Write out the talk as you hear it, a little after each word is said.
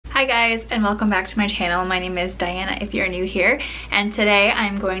Hi guys, and welcome back to my channel. My name is Diana if you're new here, and today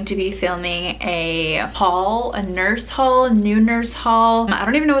I'm going to be filming a haul, a nurse haul, new nurse haul. I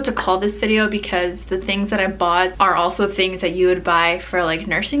don't even know what to call this video because the things that I bought are also things that you would buy for like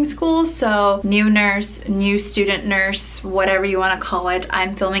nursing school. So new nurse, new student nurse, whatever you want to call it.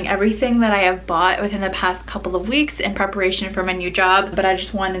 I'm filming everything that I have bought within the past couple of weeks in preparation for my new job, but I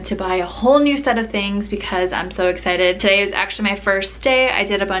just wanted to buy a whole new set of things because I'm so excited. Today is actually my first day. I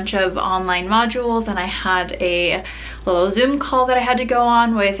did a bunch of online modules and I had a little Zoom call that I had to go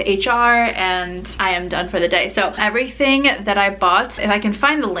on with HR, and I am done for the day. So everything that I bought, if I can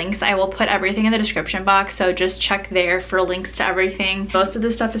find the links, I will put everything in the description box, so just check there for links to everything. Most of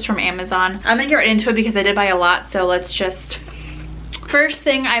this stuff is from Amazon. I'm gonna get right into it because I did buy a lot, so let's just... First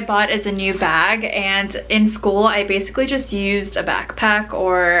thing I bought is a new bag, and in school I basically just used a backpack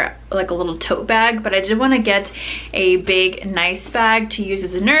or like a little tote bag, but I did want to get a big nice bag to use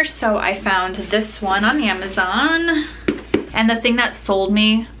as a nurse, so I found this one on Amazon. And the thing that sold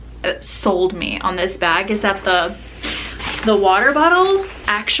me on this bag is that the water bottle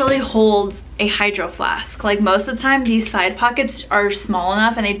actually holds a hydro flask. Like most of the time these side pockets are small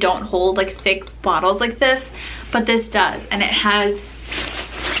enough and they don't hold like thick bottles like this, but this does, and it has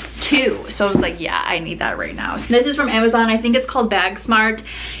two. So I was like, yeah, I need that right now. So this is from Amazon. I think it's called Bag Smart.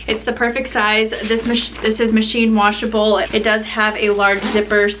 It's the perfect size. This is machine washable. It does have a large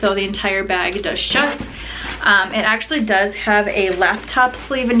zipper, so the entire bag does shut. It actually does have a laptop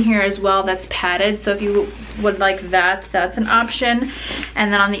sleeve in here as well that's padded, so if you would like that, that's an option.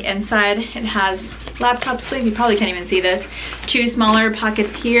 And then on the inside it has laptop sleeve. You probably can't even see this. Two smaller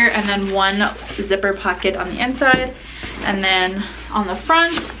pockets here, and then one zipper pocket on the inside, and then on the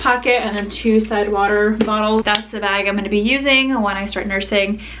front pocket, and then two side water bottles. That's the bag I'm going to be using when I start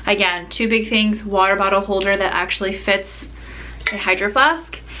nursing. Again, two big things: water bottle holder that actually fits a hydro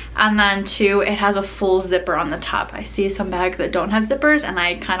flask, and then two, it has a full zipper on the top. I see some bags that don't have zippers, and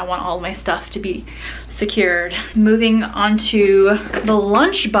I kind of want all my stuff to be secured. Moving on to the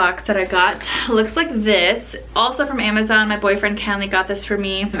lunch box that I got. Looks like this, also from Amazon. My boyfriend kindly got this for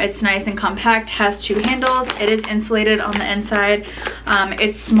me. It's nice and compact, has two handles. It is insulated on the inside.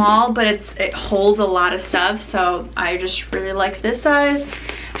 It's small, but it holds a lot of stuff, so I just really like this size.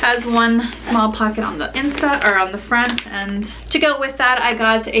 Has one small pocket on the inside, or on the front, and to go with that I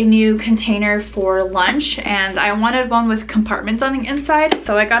got a new container for lunch, and I wanted one with compartments on the inside,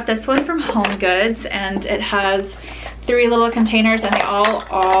 so I got this one from Home Goods, and it has 3 little containers, and they all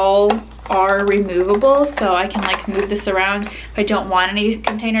are removable, so I can like move this around. If I don't want any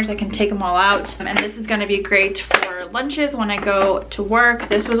containers, I can take them all out. And this is going to be great for lunches when I go to work.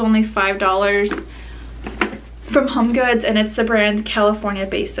 This was only $5 from Home Goods, and it's the brand California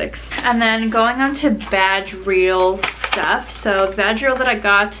Basics. And then going on to badge reel stuff. So the badge reel that I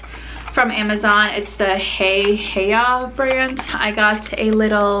got from Amazon, it's the HIIIIIII brand. I got a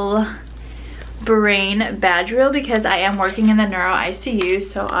little brain badge reel because I am working in the neuro ICU,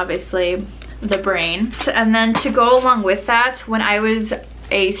 so obviously the brain. And then to go along with that, when I was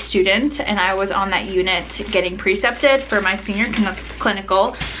a student and I was on that unit getting precepted for my senior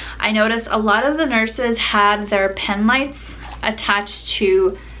clinical, I noticed a lot of the nurses had their pen lights attached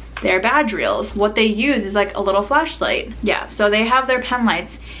to their badge reels. What they use is like a little flashlight. Yeah, so they have their pen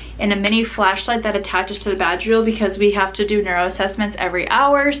lights in a mini flashlight that attaches to the badge reel because we have to do neuro assessments every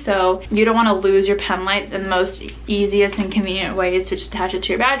hour, so you don't want to lose your pen lights, and the most easiest and convenient way is to just attach it to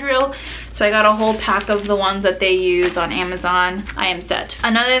your badge reel. So I got a whole pack of the ones that they use on Amazon. I am set.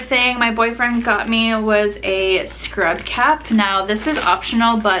 Another thing my boyfriend got me was a scrub cap. Now this is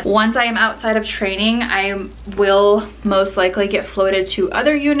optional, but once I am outside of training, I will most likely get floated to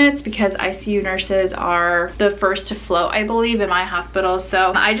other units because ICU nurses are the first to float, I believe, in my hospital.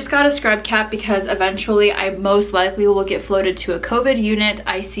 So I just got a scrub cap because eventually I most likely will get floated to a COVID unit,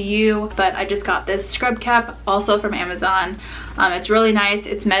 ICU, but I just got this scrub cap also from Amazon. It's really nice.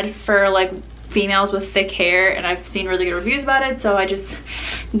 It's meant for like females with thick hair, and I've seen really good reviews about it, so I just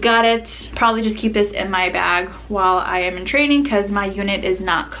got it. Probably just keep this in my bag while I am in training because my unit is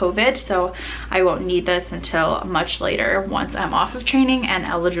not COVID, so I won't need this until much later once I'm off of training and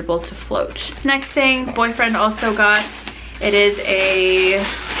eligible to float. Next thing, boyfriend also got, it is a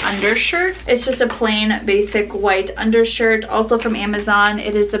undershirt. It's just a plain basic white undershirt, also from Amazon.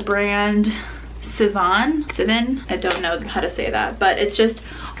 It is the brand Sivan. I don't know how to say that, but it's just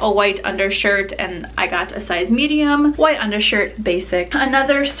a white undershirt, and I got a size medium, white undershirt, basic.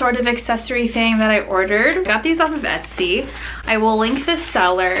 Another sort of accessory thing that I ordered, I got these off of Etsy. I will link the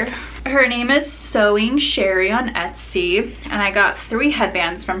seller. Her name is SewingSherry on Etsy, and I got 3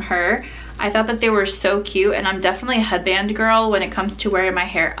 headbands from her. I thought that they were so cute, and I'm definitely a headband girl when it comes to wearing my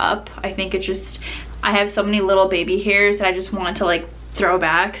hair up. I think it just, I have so many little baby hairs that I just want to like throw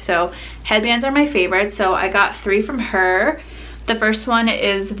back. So headbands are my favorite. So I got 3 from her. The first one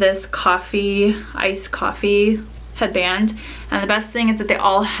is this iced coffee headband, and the best thing is that they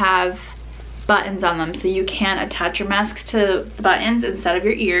all have buttons on them, so you can attach your masks to the buttons instead of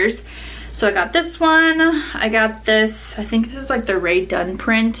your ears. So I got this one. I got this, I think this is like the Ray Dunn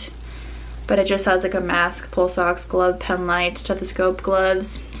print, but it just has like a mask, pull socks, glove, pen light, stethoscope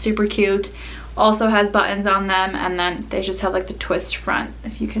gloves. Super cute. Also has buttons on them, and then they just have like the twist front,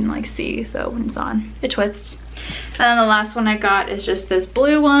 if you can like see. So when it's on, it twists. And then the last one I got is just this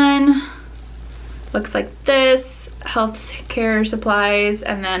blue one. Looks like this. Health care supplies,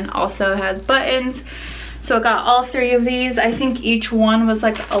 and then also has buttons. So I got all 3 of these. I think each one was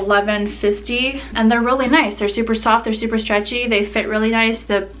like $11.50, and they're really nice. They're super soft, they're super stretchy, they fit really nice.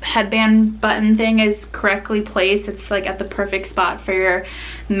 The headband button thing is correctly placed. It's like at the perfect spot for your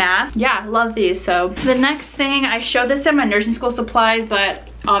mask. Yeah, love these. So the next thing, I showed this in my nursing school supplies, but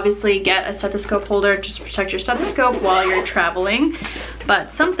obviously get a stethoscope holder just to protect your stethoscope while you're traveling.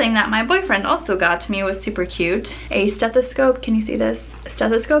 But something that my boyfriend also got to me was super cute. A stethoscope, can you see this? A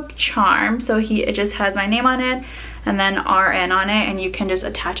stethoscope charm. So it just has my name on it and then RN on it, and you can just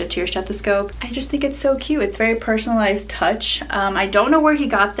attach it to your stethoscope. I just think it's so cute. It's very personalized touch. I don't know where he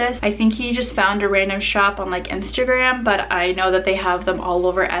got this. I think he just found a random shop on like Instagram, but I know that they have them all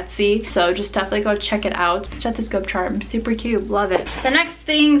over Etsy. So just definitely go check it out. Stethoscope charm, super cute, love it. The next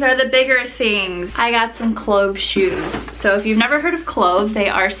things are the bigger things. I got some Clove shoes. So if you've never heard of Clove, they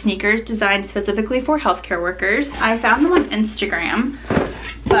are sneakers designed specifically for healthcare workers. I found them on Instagram,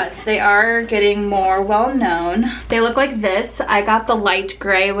 but they are getting more well known. They look like this. I got the light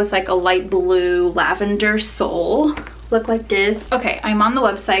gray with like a light blue lavender sole. Look like this. Okay, I'm on the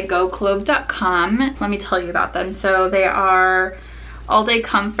website goclove.com. Let me tell you about them. So they are all day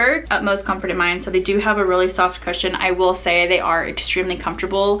comfort, utmost comfort in mind. So they do have a really soft cushion. I will say they are extremely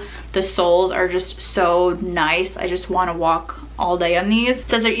comfortable. The soles are just so nice. I just want to walk all day on these. It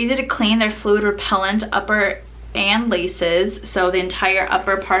says they're easy to clean. They're fluid repellent, upper and laces, so the entire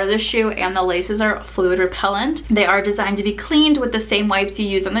upper part of the shoe and the laces are fluid repellent. They are designed to be cleaned with the same wipes you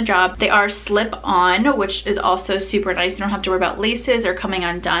use on the job. They are slip on, which is also super nice. You don't have to worry about laces or coming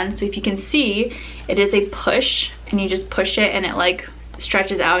undone. So if you can see, it is a push, and you just push it and it like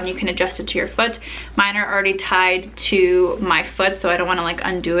stretches out, and you can adjust it to your foot. Mine are already tied to my foot, so I don't want to like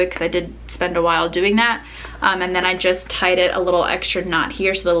undo it because I did spend a while doing that. And then I just tied it a little extra knot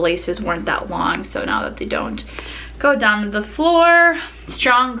here so the laces weren't that long, so now that they don't go down to the floor.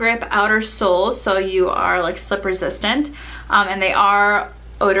 Strong grip outer soles, so you are like slip resistant, and they are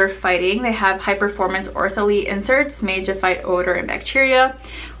odor fighting. They have high performance ortholite inserts made to fight odor and bacteria.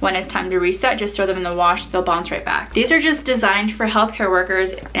 When it's time to reset, just throw them in the wash, they'll bounce right back. These are just designed for healthcare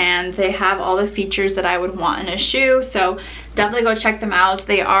workers, and they have all the features that I would want in a shoe, so definitely go check them out.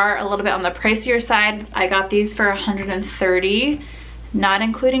 They are a little bit on the pricier side. I got these for $130, not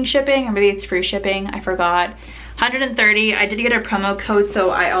including shipping, or maybe it's free shipping, I forgot. $130. I did get a promo code, so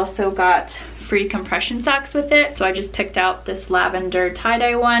I also got free compression socks with it. So I just picked out this lavender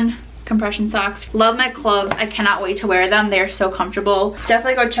tie-dye one, compression socks. Love my Cloves. I cannot wait to wear them. They are so comfortable.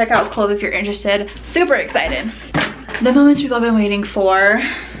 Definitely go check out Clove if you're interested. Super excited. The moment we've all been waiting for.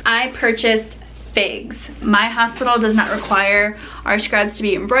 I purchased figs. My hospital does not require our scrubs to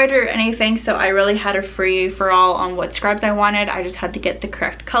be embroidered or anything, so I really had a free for all on what scrubs I wanted. I just had to get the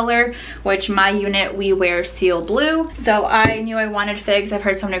correct color, which my unit, we wear seal blue. So I knew I wanted figs. I've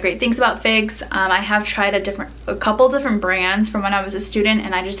heard so many great things about figs. I have tried a couple different brands from when I was a student,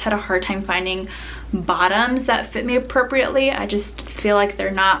 and I just had a hard time finding bottoms that fit me appropriately. I just feel like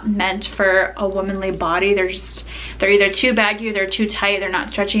they're not meant for a womanly body. They're either too baggy or they're too tight. They're not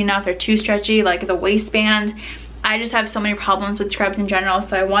stretchy enough. They're too stretchy, like the waistband. I just have so many problems with scrubs in general,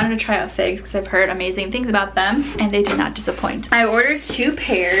 so I wanted to try out figs because I've heard amazing things about them, and they did not disappoint. I ordered 2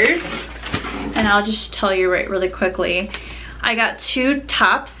 pairs, and I'll just tell you really quickly. I got 2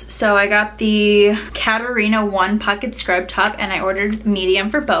 tops. So I got the Caterina 1 pocket scrub top, and I ordered medium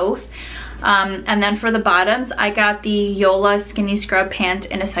for both. And then for the bottoms, I got the Yola skinny scrub pant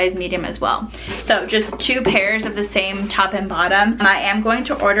in a size medium as well. So just 2 pairs of the same top and bottom. I am going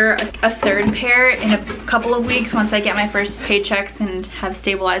to order a 3rd pair in a couple of weeks once I get my first paychecks and have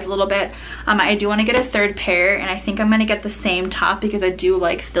stabilized a little bit. I do want to get a 3rd pair, and I think I'm going to get the same top because I do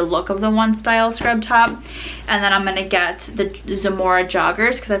like the look of the One Style scrub top. And then I'm going to get the Zamora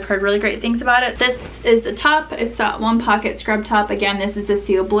joggers because I've heard really great things about it. This is the top. It's that 1 pocket scrub top. Again, this is the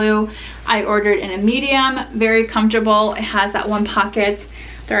seal blue. I ordered in a medium, very comfortable. It has that 1 pocket.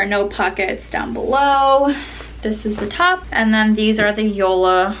 There are no pockets down below. This is the top, and then these are the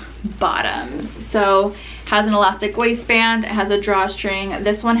Yola bottoms. So has an elastic waistband, it has a drawstring.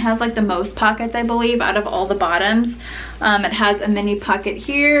 This one has like the most pockets, I believe, out of all the bottoms. It has a mini pocket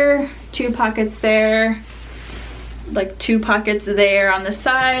here, 2 pockets there, like 2 pockets there on the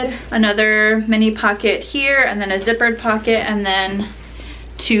side, another mini pocket here, and then a zippered pocket, and then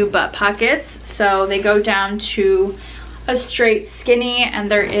 2 butt pockets. So they go down to a straight skinny, and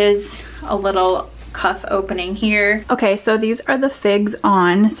there is a little cuff opening here. Okay, so these are the figs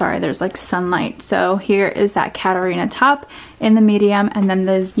on. Sorry, there's like sunlight. So here is that Caterina top in the medium, and then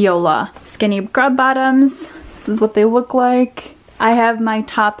there's Yola skinny grub bottoms. This is what they look like. I have my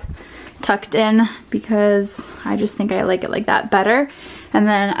top tucked in because I just think I like it like that better. And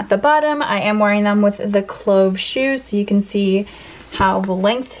then at the bottom, I am wearing them with the clove shoes, so you can see how the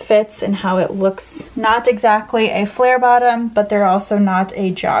length fits and how it looks. Not exactly a flare bottom, but they're also not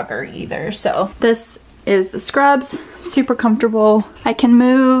a jogger either. So this is the scrubs, super comfortable. I can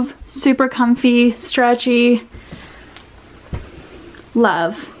move, super comfy, stretchy.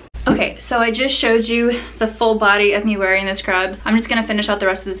 Love. Okay, so I just showed you the full body of me wearing the scrubs. I'm just gonna finish out the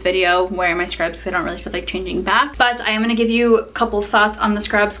rest of this video wearing my scrubs because I don't really feel like changing back. But I am gonna give you a couple thoughts on the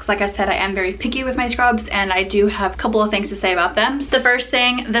scrubs because, like I said, I am very picky with my scrubs and I do have a couple of things to say about them. So the first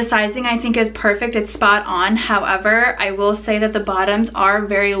thing, the sizing I think is perfect. It's spot on. However, I will say that the bottoms are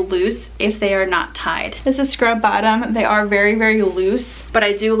very loose if they are not tied. This is scrub bottom. They are very, very loose, but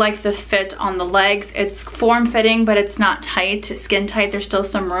I do like the fit on the legs. It's form-fitting, but it's not tight, skin tight. There's still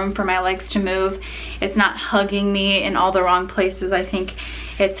some room for my legs to move. It's not hugging me in all the wrong places. I think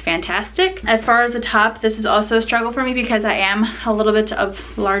it's fantastic. As far as the top, this is also a struggle for me because I am a little bit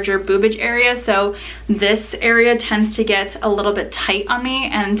of larger boobage area, so this area tends to get a little bit tight on me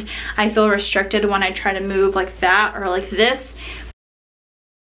and I feel restricted when I try to move like that or like this.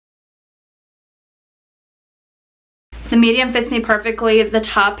 The medium fits me perfectly. The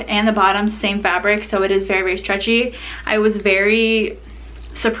top and the bottom, same fabric, so it is very, very stretchy. I was very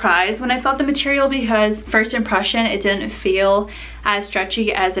surprised when I felt the material because first impression, it didn't feel as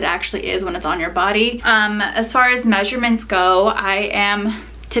stretchy as it actually is when it's on your body. As far as measurements go, I am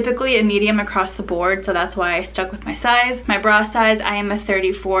typically a medium across the board, so that's why I stuck with my size. My bra size, I am a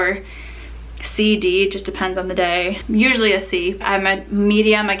 34 CD, just depends on the day. Usually a C. I'm a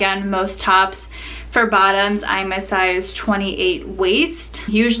medium, again, most tops. For bottoms, I'm a size 28 waist,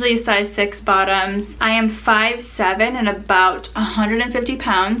 usually size 6 bottoms. I am 5'7" and about 150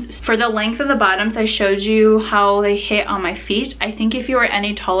 pounds. For the length of the bottoms, I showed you how they hit on my feet. I think if you were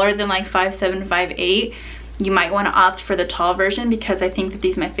any taller than like 5'7", 5'8", you might want to opt for the tall version because I think that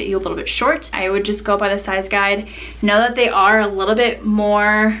these might fit you a little bit short. I would just go by the size guide. Know that they are a little bit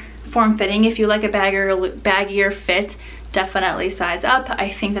more form-fitting. If you like a baggier fit, definitely size up. I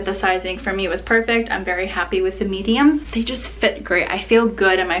think that the sizing for me was perfect. I'm very happy with the mediums. They just fit great. I feel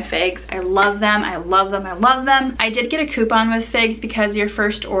good in my figs. I love them. I love them. I love them. I did get a coupon with figs because your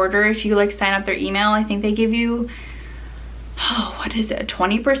first order, if you like sign up their email, I think they give you, oh, what is it,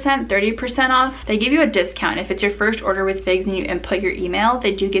 20%, 30% off? They give you a discount. If it's your first order with figs and you input your email,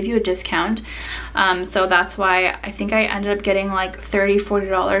 they do give you a discount. So that's why I think I ended up getting like $30,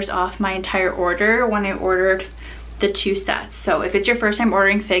 $40 off my entire order when I ordered the 2 sets. So if it's your first time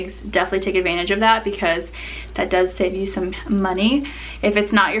ordering figs, definitely take advantage of that because that does save you some money. If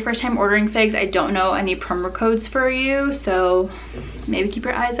it's not your first time ordering figs, I don't know any promo codes for you, so maybe keep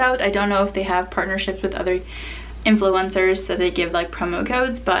your eyes out. I don't know if they have partnerships with other influencers so they give like promo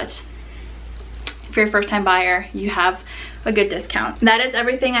codes, but if you're a first time buyer, you have a good discount. That is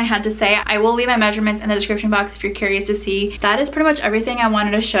everything I had to say. I will leave my measurements in the description box if you're curious to see. That is pretty much everything I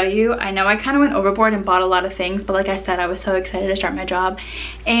wanted to show you. I know I kind of went overboard and bought a lot of things, but like I said, I was so excited to start my job.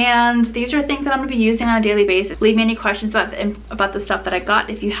 And these are things that I'm gonna be using on a daily basis. Leave me any questions about the stuff that I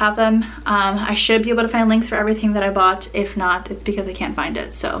got if you have them. I should be able to find links for everything that I bought. If not, it's because I can't find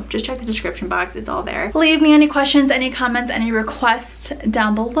it. So just check the description box, it's all there. Leave me any questions, any comments, any requests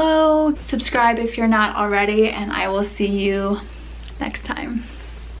down below. Subscribe if you're not already, and I will see you next time.